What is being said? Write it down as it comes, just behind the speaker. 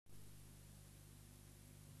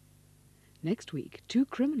Next week, 2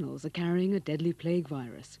 criminals are carrying a deadly plague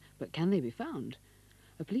virus, but can they be found?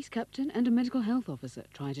 A police captain and a medical health officer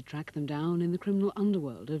try to track them down in the criminal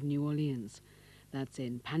underworld of New Orleans. That's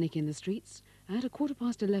in Panic in the Streets at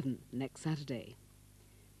 11:15 next Saturday.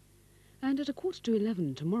 And at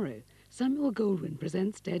 11:45 tomorrow, Samuel Goldwyn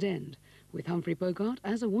presents Dead End, with Humphrey Bogart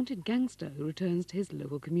as a wanted gangster who returns to his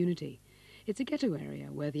local community. It's a ghetto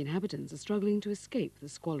area where the inhabitants are struggling to escape the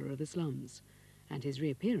squalor of the slums, and his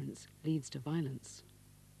reappearance leads to violence.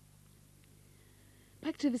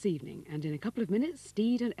 Back to this evening, and in a couple of minutes,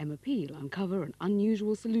 Steed and Emma Peel uncover an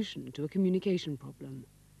unusual solution to a communication problem.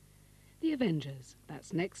 The Avengers,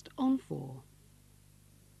 that's next on 4.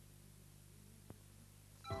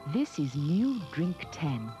 This is new Drink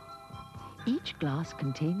 10. Each glass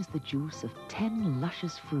contains the juice of 10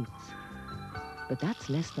 luscious fruits. But that's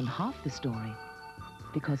less than half the story,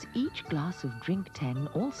 because each glass of Drink 10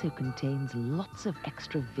 also contains lots of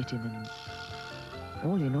extra vitamins.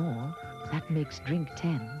 All in all, that makes Drink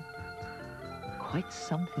 10 quite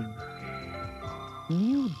something.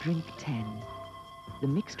 New Drink 10, the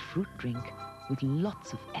mixed fruit drink with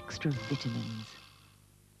lots of extra vitamins.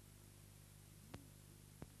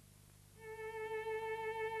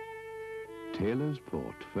 Taylor's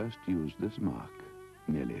port first used this mark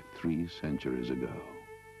nearly 3 centuries ago.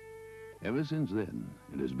 Ever since then,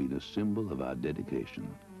 it has been a symbol of our dedication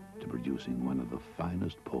to producing one of the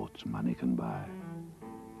finest ports money can buy.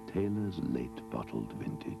 Taylor's late bottled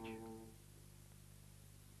vintage.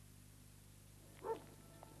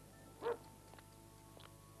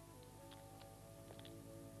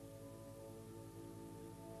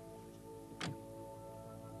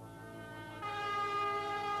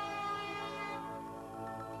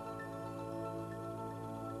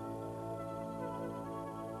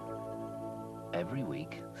 Every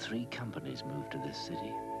week, 3 companies move to this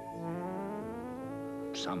city.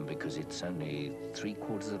 Some because it's only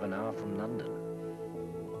 3/4 of an hour from London.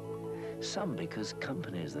 Some because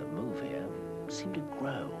companies that move here seem to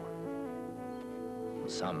grow.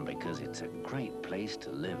 Some because it's a great place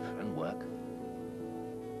to live and work.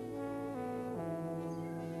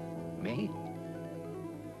 Me?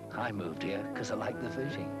 I moved here because I like the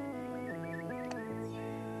fishing.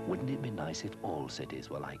 Wouldn't it be nice if all cities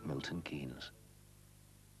were like Milton Keynes?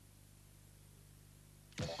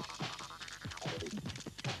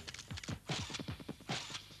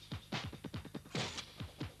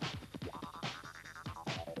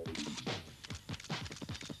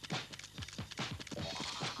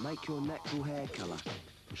 Make your natural hair colour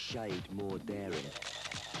a shade more daring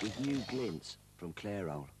with new glints from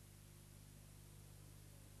Clairol.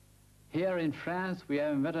 Here in France, we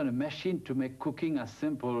have invented a machine to make cooking as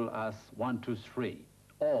simple as 1, 2, 3.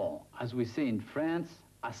 Or, as we say in France,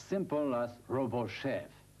 as simple as RoboChef.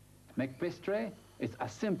 Make pastry, it's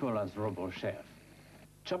as simple as RoboChef.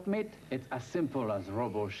 Chop meat, it's as simple as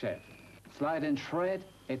RoboChef. Slide and shred,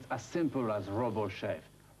 it's as simple as RoboChef.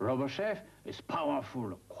 RoboChef is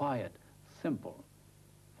powerful, quiet, simple.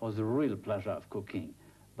 For the real pleasure of cooking,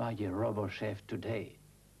 buy a RoboChef today.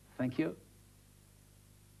 Thank you.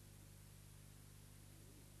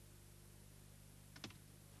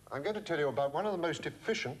 I'm going to tell you about one of the most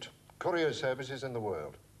efficient courier services in the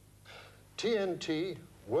world. TNT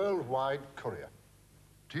Worldwide Courier.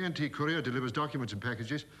 TNT Courier delivers documents and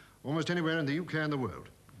packages almost anywhere in the UK and the world,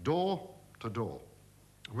 door to door.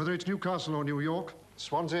 Whether it's Newcastle or New York,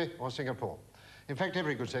 Swansea or Singapore. In fact,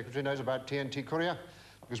 every good secretary knows about TNT Courier,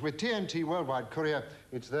 because with TNT Worldwide Courier,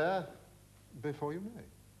 it's there before you know it.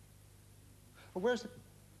 Well, where's the...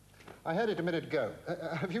 I heard it a minute ago.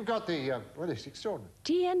 Have you got the... well, it's extraordinary.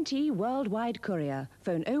 TNT Worldwide Courier.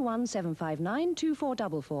 Phone 01759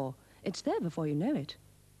 2444. It's there before you know it.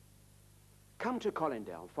 Come to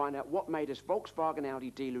Collindale, find out what made us Volkswagen Audi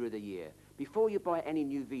Dealer of the Year. Before you buy any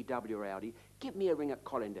new VW or Audi, give me a ring at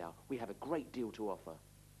Collindale. We have a great deal to offer.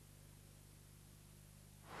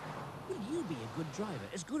 Will you be a good driver,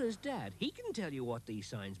 as good as Dad? He can tell you what these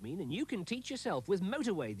signs mean, and you can teach yourself with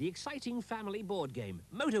Motorway, the exciting family board game.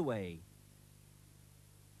 Motorway.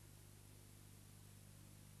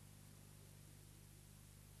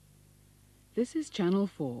 This is Channel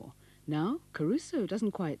 4. Now, Caruso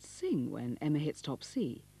doesn't quite sing when Emma hits top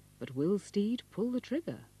C, but will Steed pull the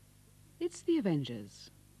trigger? It's the Avengers.